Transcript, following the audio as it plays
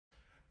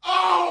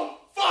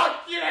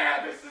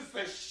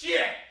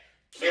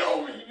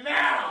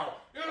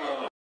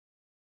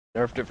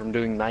nerfed it from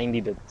doing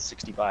 90 to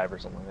 65 or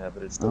something like that,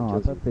 but it's still. Oh, I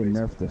thought they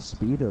nerfed the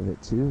speed of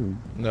it too.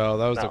 No,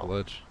 that was a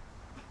glitch.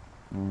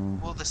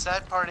 Well, the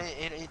sad part,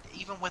 it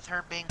even with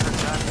her being her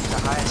gun at the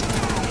highest,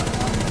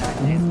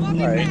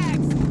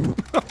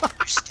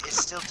 it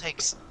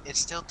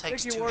still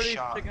takes 2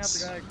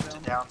 shots to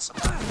down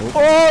somebody.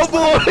 Oh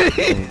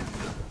boy!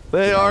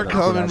 They are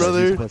coming,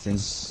 brother.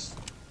 That's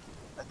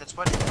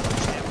what I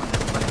understand when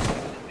everybody's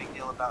making a big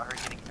deal about her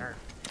getting nerfed.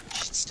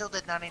 She still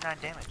did 99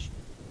 damage.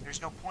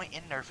 There's no point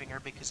in nerfing her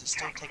because it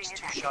still takes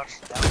 2 shots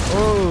to down.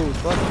 Oh,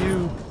 fuck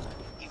you.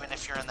 Even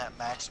if you're in that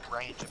max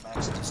range and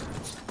max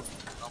distance.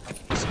 Don't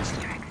make any sense to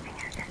me.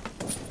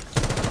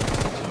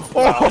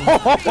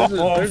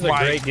 There's a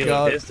great deal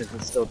of distance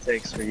it still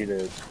takes for you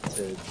to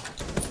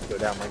go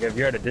down. Like if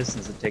you're at a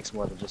distance, it takes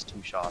more than just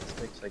 2 shots. It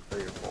takes like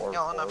 3 or 4.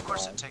 Yeah, and of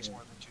course it takes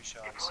more than 2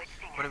 shots.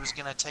 But it was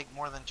gonna take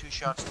more than 2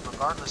 shots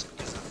regardless,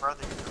 because the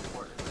further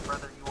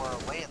you are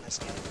away in this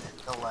game,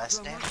 the less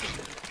damage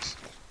it is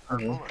per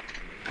bullet.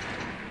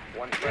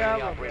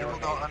 People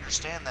don't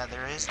understand that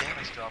there is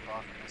damage drop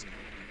off in this game.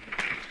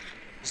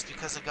 Just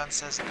because the gun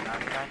says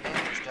 99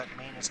 damage doesn't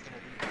mean it's gonna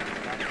do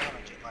 99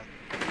 damage at like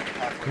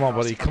halfway. Come on,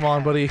 buddy. Come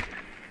on, buddy.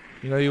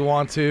 You know you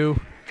want to.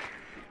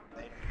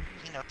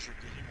 He knows you're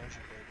good. He knows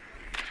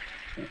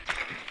you're good.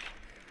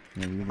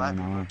 Yeah, you Might be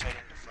don't know.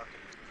 rotating to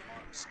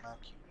fucking smack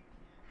you.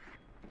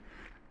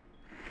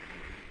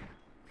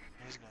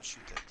 He's gonna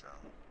shoot that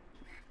drone.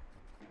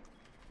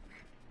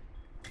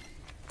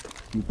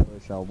 You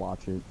push, I'll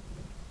watch it.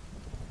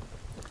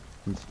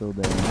 He's still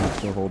there. He's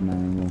still holding that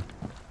angle.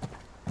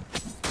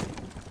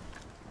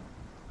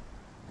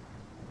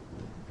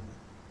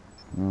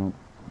 No,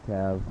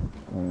 Cav.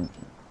 Oh,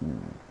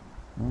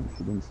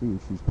 she didn't see.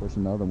 She's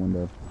pushing the other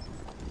window.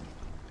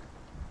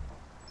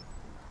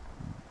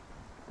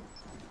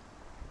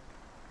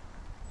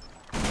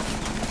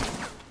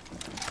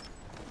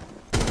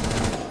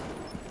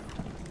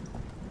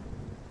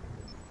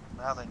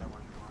 Now they know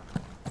where you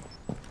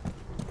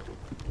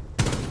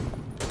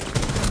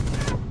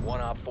are.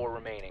 1 op 4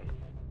 remaining.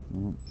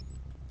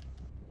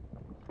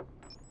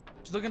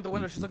 She's looking at the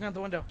window. She's looking at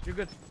the window. You're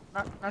good.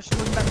 Now she's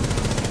looking back.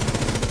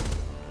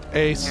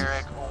 Ace.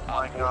 Eric, oh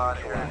my god,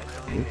 Eric,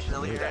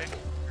 really, Eric?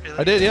 Really?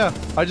 I did, yeah.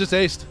 I just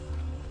aced.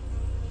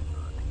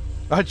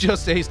 I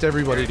just aced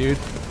everybody, dude.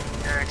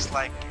 Eric's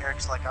like,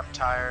 I'm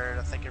tired.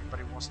 I think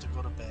everybody wants to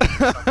go to bed.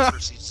 Fucking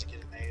proceeds to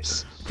get an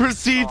ace.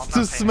 Proceeds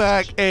to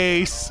smack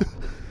Ace.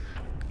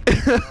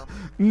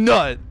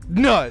 Nut.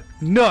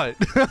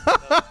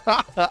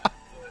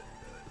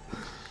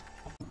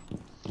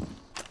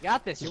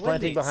 Got this. He's You're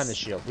planting behind the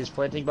shield. He's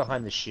planting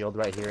behind the shield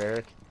right here,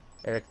 Eric.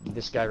 Eric,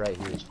 this guy right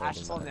here is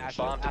planting behind the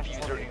shield. Bomb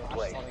diffuser in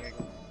place.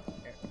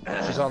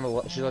 She's on your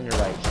right. She's on your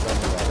right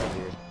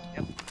here.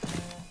 Yep.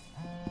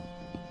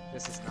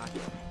 This is not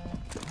good.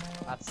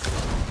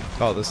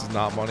 Oh, this is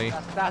not money.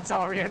 That's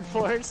all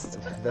reinforced.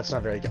 That's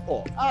not very good.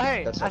 Oh,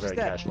 hey, that's not very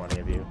cash money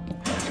of you.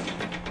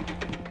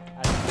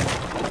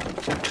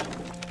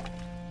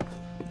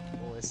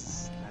 Oh, this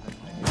is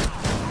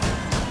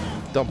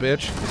Dumb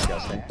bitch.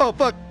 Disgusting. Oh,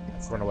 fuck.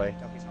 Run away.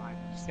 Dumpy's fine.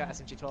 She's got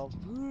SMG-12.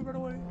 Ooh, run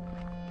away.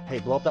 Hey,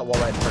 blow up that wall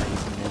right in front of you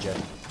from Ninja.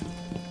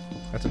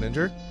 That's an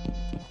injured?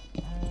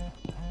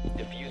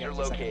 Diffuser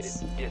located.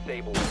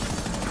 Disabled.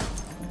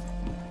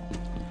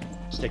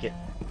 Stick it.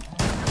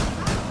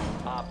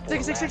 Op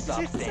 4 Six. last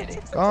stop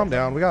standing. Calm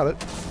down, we got it.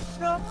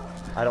 No.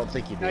 I don't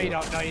think you do. No, you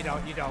don't. No, you don't.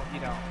 He failed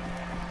to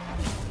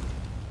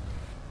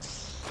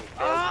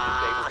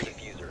disable the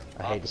diffuser.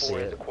 I hate Op to 4 see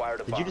has it.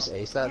 acquired a Did you bomb. just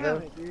ace that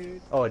though?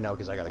 Oh no,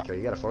 because I got a kill.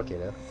 You got a 4K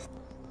though.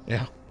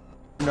 Yeah.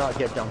 Do not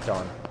get dunked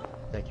on.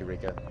 Thank you,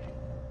 Rika.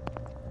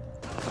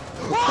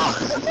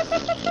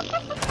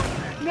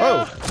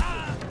 No. Oh!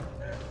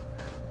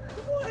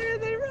 Why are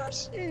they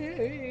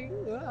rushing?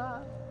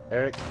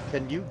 Eric,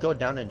 can you go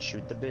down and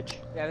shoot the bitch?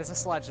 Yeah, there's a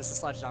sledge. There's a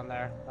sledge down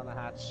there, on the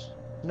hatch.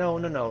 No.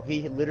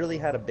 He literally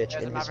had a bitch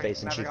There's in a his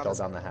face and she Maverick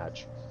fell on down the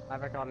hatch.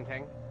 Maverick on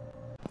ping.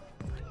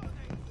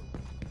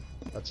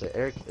 That's it.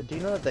 Eric, do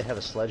you know that they have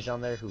a sledge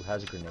down there who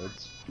has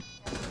grenades?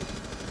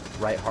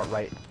 Right, heart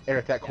right.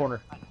 Eric, that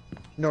corner.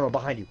 No,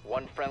 behind you.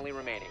 1 friendly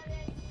remaining.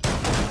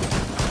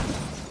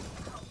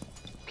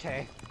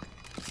 Okay.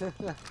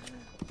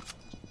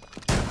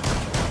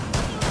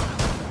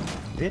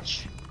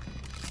 Bitch.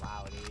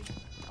 Wow, dude.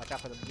 Watch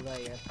out for the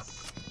delay.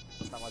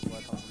 It's not like what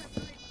I thought it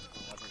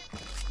wasn't.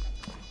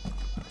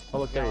 Oh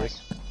look, there he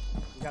is.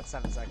 You got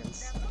 7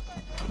 seconds. 1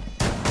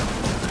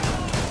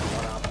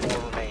 op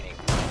 4 remaining.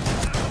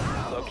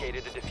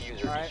 Located the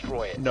diffuser.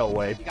 Destroy it. No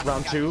way.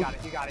 Round 2? You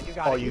got it.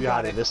 Oh, you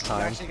got it this time.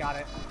 You actually got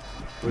it.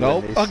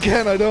 Nope.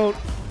 Again, I don't.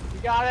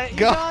 You got it.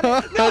 God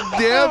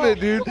damn it,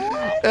 dude.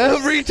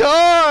 Every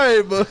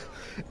time.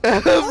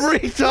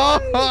 Every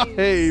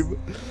time.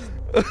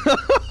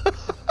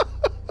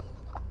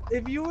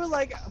 If you were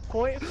like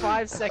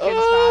 0.5 seconds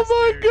Oh faster.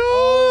 my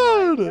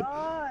god.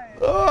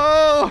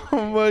 Oh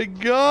my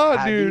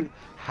god, dude.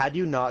 Had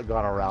you not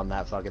gone around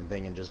that fucking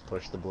thing and just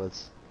pushed the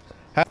blitz?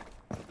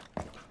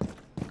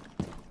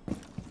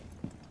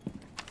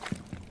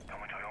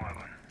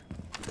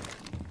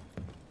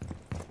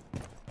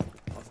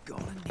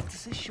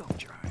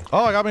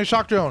 Oh, I got me a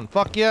shock drone.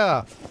 Fuck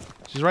yeah.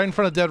 She's right in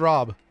front of dead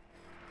Rob.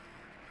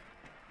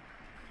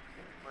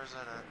 Where's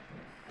that at?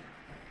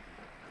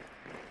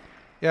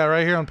 Yeah,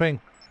 right here on ping.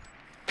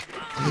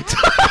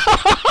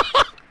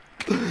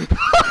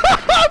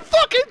 I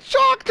fucking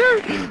shocked her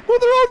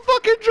with her own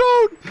fucking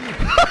drone.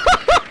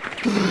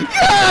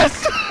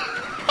 Yes!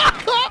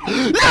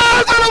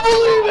 Yes! I don't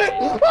believe it!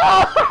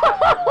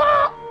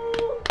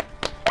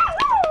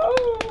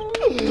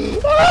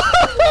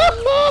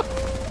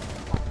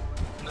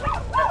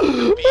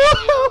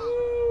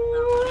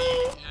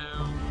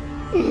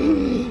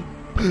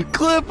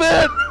 Clip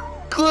it!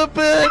 Clip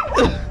it!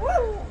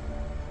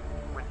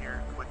 When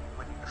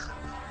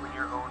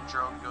your own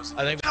drone goes.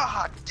 I think-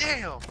 God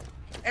damn!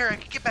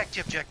 Eric, get back to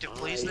objective,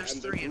 please. There's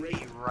 3 of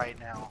me right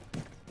now.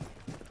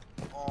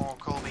 Oh,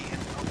 Colby and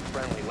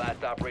Friendly,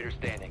 last operator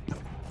standing.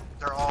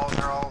 they're all in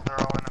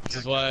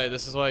objective.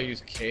 This is why I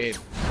use Cade.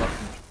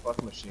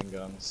 Fuck machine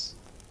guns.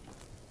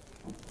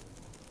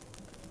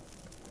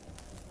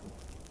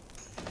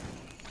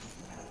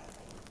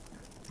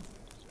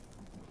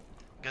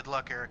 Good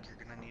luck, Eric. You're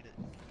gonna need it.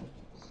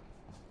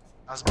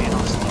 I was being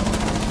all slow.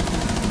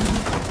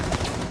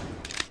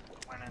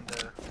 Went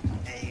into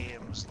A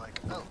and was like,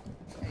 oh,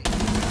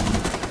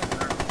 hey.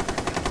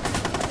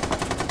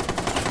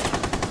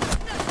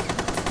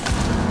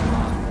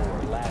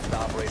 Last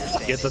operator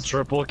standing. Get the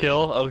triple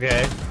kill.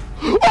 Okay.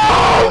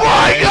 Oh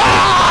my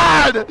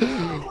god!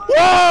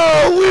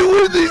 Whoa! We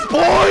win these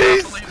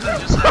boys! I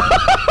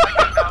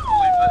cannot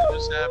believe that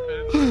just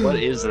happened. What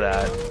is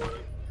that?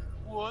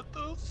 What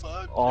the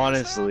fuck?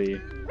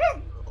 Honestly.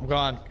 I'm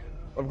gone.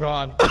 I'm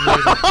gone.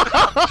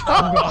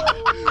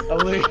 I'm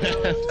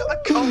leaving.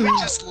 Colby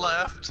just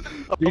left.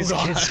 These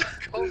kids.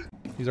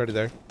 He's already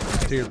there.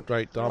 To your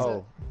right, Dom.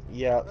 Oh,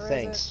 yeah, Where is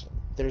thanks.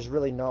 There's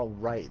really no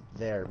right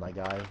there, my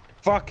guy.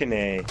 Fucking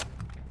A.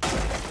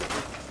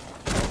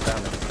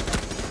 Found it.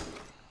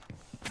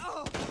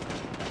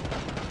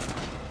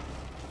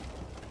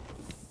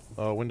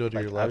 Window to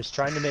your Like, I left. was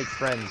trying to make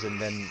friends,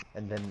 and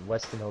then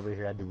Weston over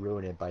here had to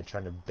ruin it by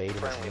trying to bait him.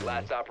 Friendly,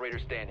 last operator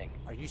standing.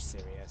 Are you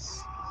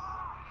serious?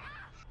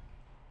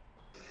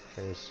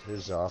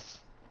 Here's off.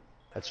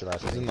 That's your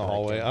last. He's in thing the that I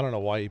hallway. can- I don't know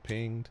why he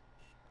pinged.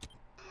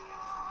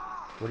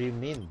 What do you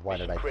mean? Why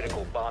did I?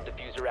 Critical ping? bomb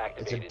diffuser It's a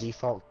activated.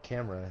 default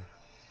camera.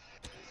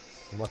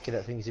 I'm lucky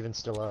that thing's even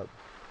still up.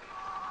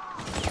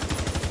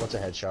 What's a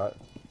headshot?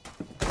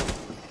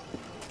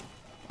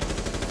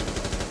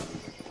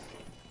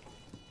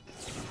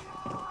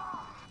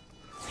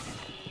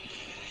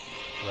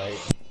 Right.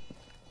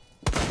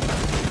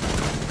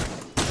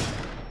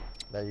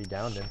 There, you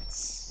downed him.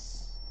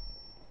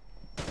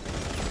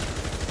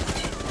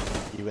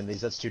 You win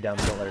these. That's 2 down.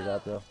 Don't let it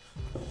out though.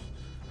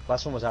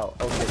 Last one was out.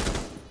 Okay.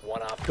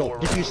 One op Go. 4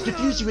 Defuse.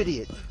 Defuse, you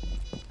idiot.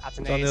 That's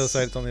an It's on the other ace.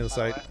 side. It's on the other By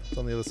side. way. It's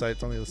on the other side.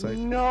 It's on the other side.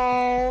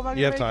 No,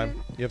 You have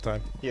time. You have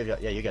time. Yeah,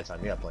 you got time.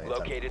 You got plenty of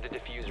time. Located the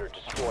diffuser.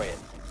 Destroy it.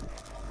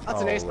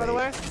 That's an ace, by the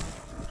wait. way.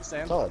 Just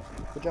saying. Solid.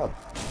 Good job.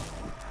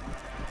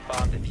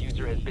 Bomb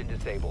diffuser has been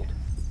disabled.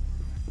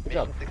 Good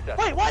job. Mission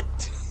successful. Wait, what?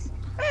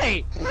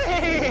 Hey!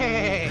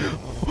 Hey!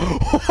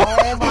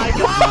 Oh my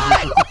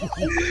god!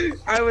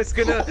 I was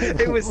gonna.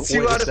 It was 2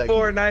 Wait a out of second.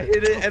 4, and I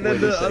hit it, and then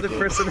Wait a the other second.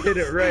 person hit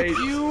it right.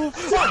 You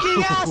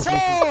fucking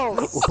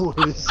assholes! Wait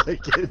a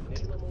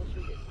second.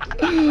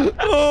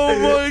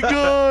 Oh my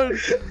god!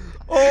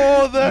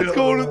 Oh, that's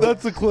going.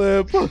 That's a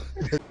clip. Just,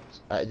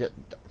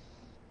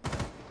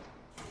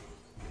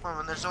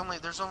 Well, there's only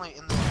in the A room.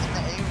 There's only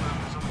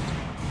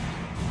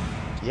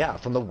 2. yeah,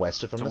 from the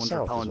west or from the Someone's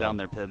south. rappelling as well. down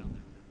their pit.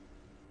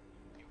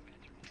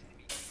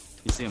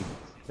 You see him?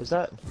 Is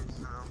that?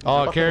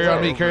 Oh, carry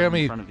on me. Over Carry on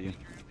in me. front of you.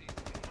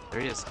 There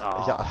he is.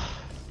 Oh. Yeah.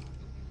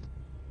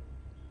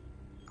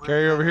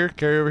 Carry over here.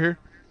 Carry over here.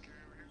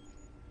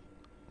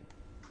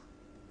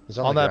 He's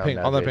On the that ground ping.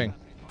 now, On that dude. ping.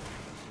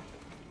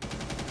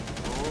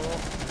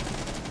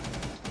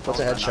 What's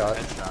a Not headshot?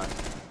 headshot.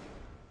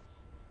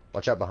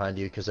 Watch out behind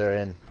you, because they're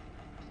in.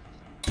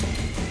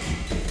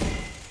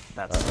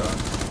 That's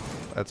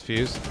That's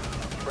fused.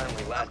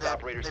 Friendly, last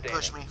operator They standing.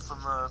 pushed me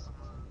from the.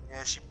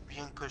 Yeah, she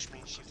pushed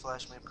me. She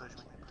flashed me and pushed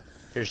me.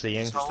 Here's the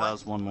Ying. So- just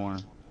has one more.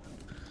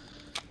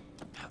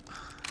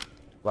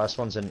 Last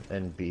one's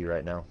in B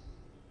right now.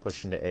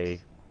 Pushing to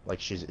A. Like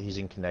he's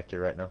in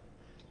connector right now.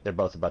 They're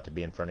both about to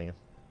be in front of you.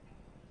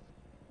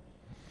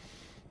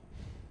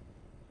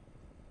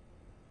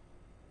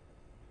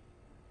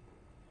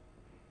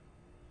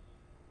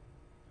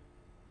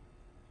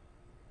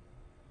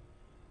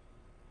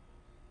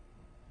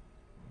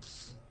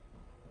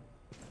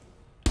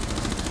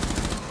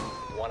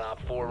 One op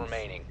 4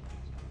 remaining.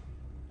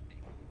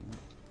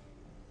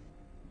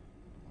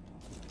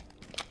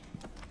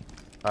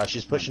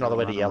 She's pushing all the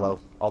way to yellow.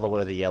 All the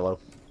way to the yellow.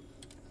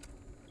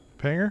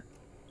 Pinger?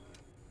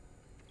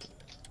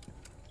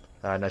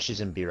 No,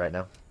 she's in B right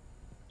now.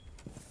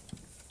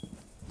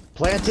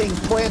 Planting!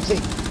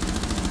 Planting!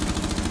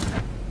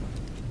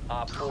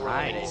 Op 4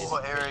 Nice. eliminated.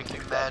 Oh, Eric, you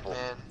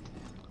madman.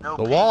 No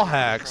The ping, wall everything.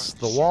 hacks.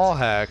 The wall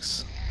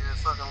hacks. You're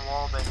fucking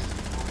wall banging.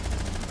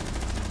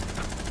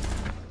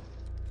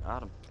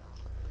 Got him.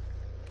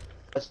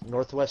 That's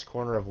northwest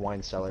corner of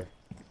wine cellar.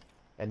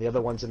 And the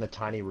other one's in the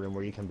tiny room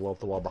where you can blow up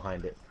the wall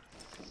behind it.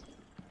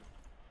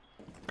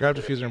 Grab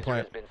diffuser and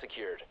plant. Has been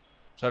secured.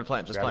 Try to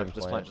plant, just Grab plant, and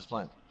just plant. plant, just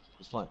plant.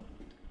 Just plant.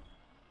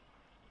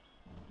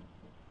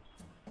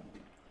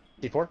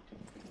 C4?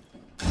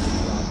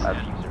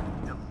 Diffuser.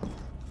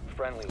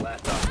 Friendly,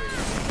 last operator.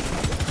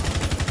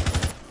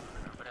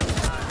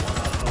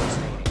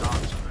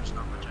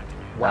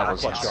 Wow,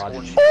 clutch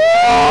dodge.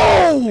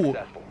 Oh!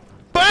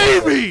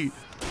 Baby!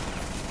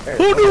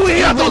 Who knew he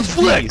had those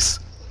flicks?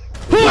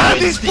 Who had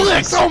these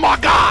flicks? Oh my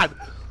god!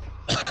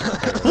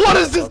 What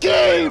is this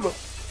game?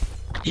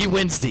 He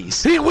wins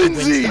these. He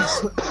wins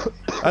these!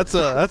 That's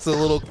a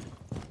little...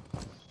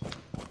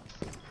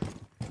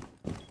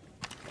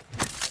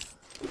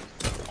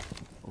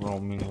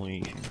 Roaming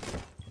lead.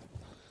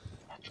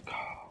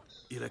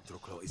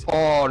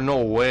 Oh,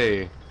 no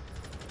way.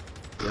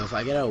 Yo, if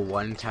I get a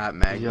one-tap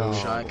magnum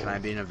shot, can I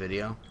be in a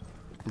video?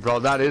 Bro,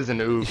 that is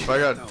an oof. I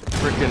got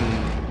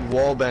freaking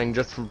wallbang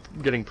just from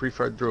getting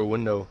pre-fired through a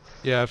window.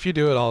 Yeah, if you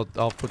do it,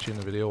 I'll put you in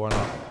the video. Why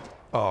not?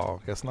 Oh,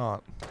 guess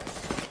not.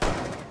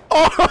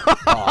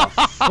 Oh,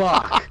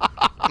 fuck.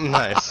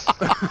 Nice.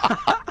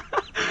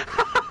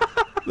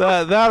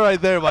 That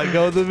right there might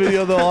go in the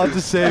video, though. I'll have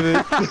to save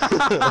it.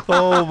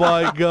 Oh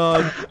my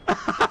god.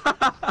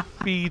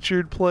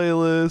 Featured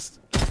playlist.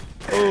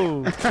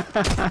 Oh.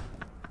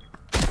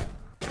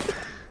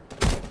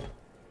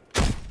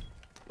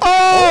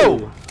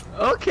 Oh!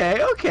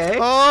 Okay, okay.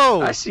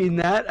 Oh! I seen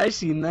that. I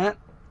seen that.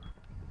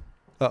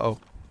 Uh-oh.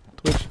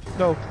 Twitch.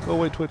 No. Go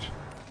away, Twitch.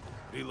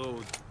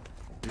 Reload.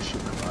 Just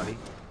shoot my body.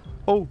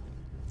 Oh.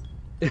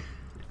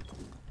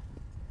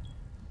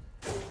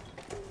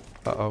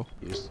 Uh-oh.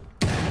 Use.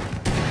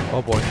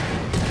 Oh boy.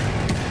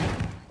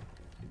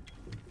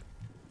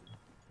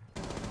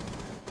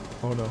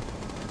 Oh no.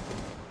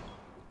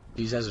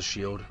 Use as a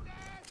shield.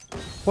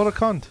 What a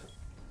cunt.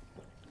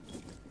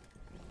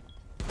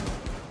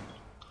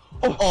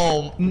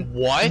 Oh,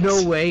 what?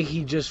 No way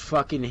he just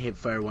fucking hip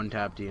fire one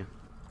tapped you.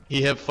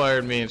 He hip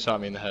fired me and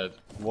shot me in the head.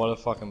 What a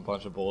fucking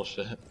bunch of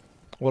bullshit.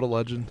 What a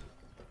legend.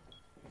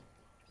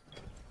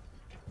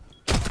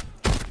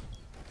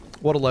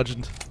 What a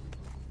legend.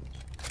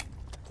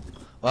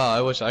 Wow,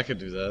 I wish I could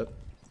do that.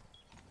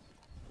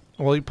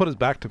 Well, he put his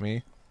back to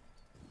me.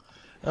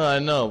 Oh, I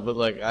know, but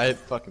like, I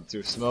fucking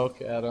threw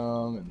smoke at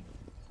him and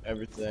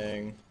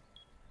everything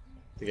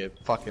to get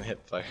fucking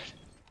hip fired.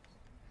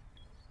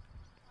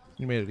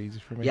 You made it easy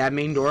for me. Yeah,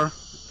 main door.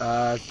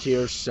 To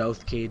your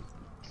south, Cade.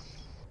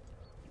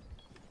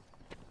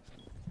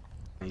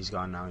 He's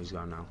gone now. He's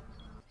gone now.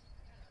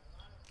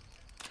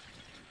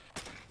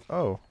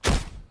 Oh.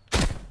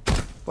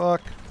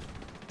 Fuck.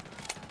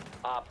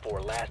 Op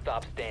 4, last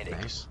stop standing.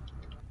 Nice.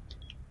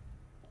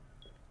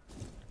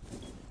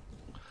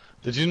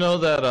 Did you know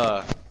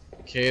that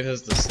Cade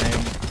has the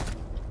same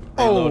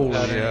Oh, reload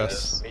pattern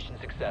yes. as Mission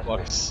successful.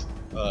 Buck's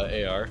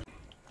AR?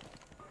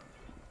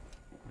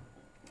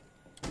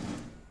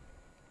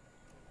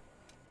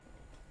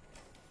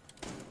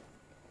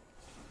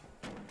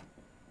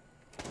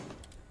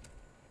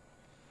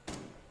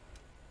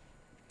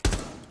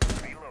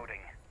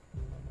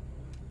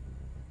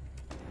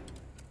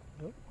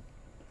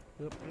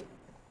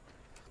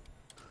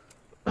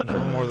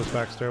 One more of this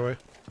back stairway.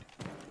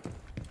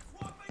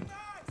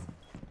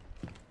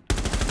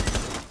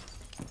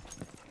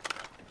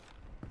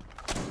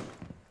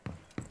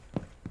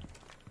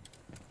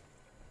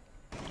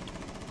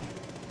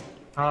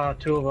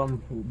 Two of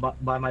them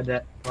by my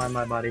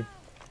body.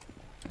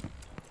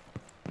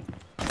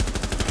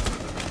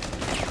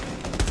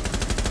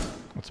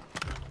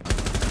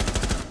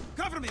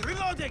 Cover me,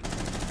 reloading.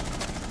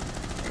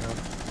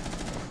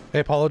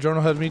 Hey, Paulo, drone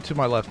ahead of me to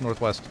my left,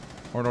 northwest,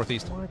 or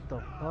northeast. What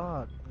the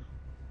fuck?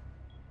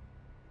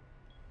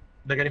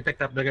 They're getting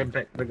picked up. They're getting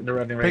picked. They're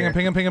running right Ping him, here.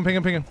 ping him, ping him, ping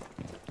him, ping him.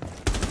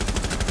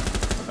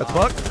 That's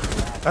Buck.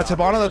 That's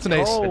Hibana, that's an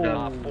ace.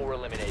 Op 4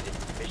 eliminated.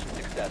 Mission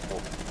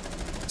successful.